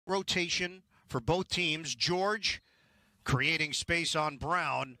rotation for both teams. George creating space on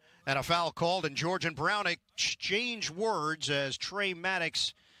Brown, and a foul called, and George and Brown exchange words as Trey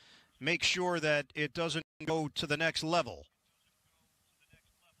Maddox makes sure that it doesn't go to the next level.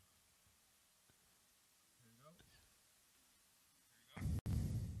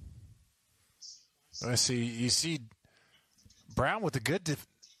 Let's see. You see Brown with a good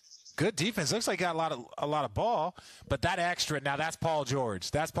defense. Looks like he got a lot of ball, but that extra, now that's Paul George.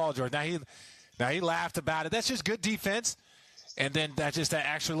 That's Paul George. Now he laughed about it. That's just good defense. And then that's just that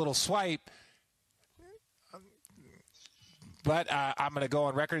extra little swipe. But I'm going to go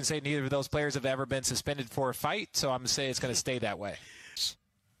on record and say neither of those players have ever been suspended for a fight, so I'm going to say it's going to stay that way.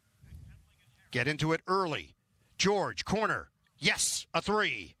 Get into it early. George, corner. Yes, a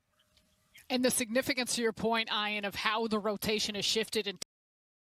three. And the significance to your point, Ian, of how the rotation has shifted and